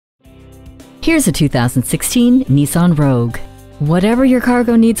Here's a 2016 Nissan Rogue. Whatever your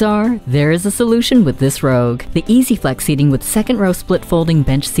cargo needs are, there is a solution with this Rogue. The Easy Flex seating with second row split folding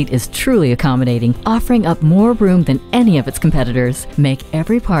bench seat is truly accommodating, offering up more room than any of its competitors. Make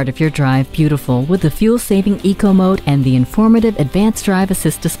every part of your drive beautiful with the fuel-saving Eco Mode and the informative Advanced Drive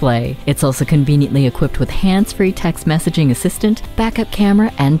Assist display. It's also conveniently equipped with hands-free text messaging assistant, backup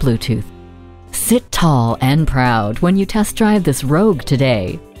camera, and Bluetooth. Sit tall and proud when you test drive this Rogue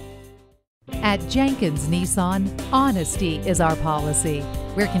today. At Jenkins Nissan, honesty is our policy.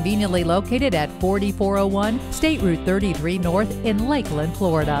 We're conveniently located at 4401 State Route 33 North in Lakeland,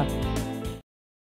 Florida.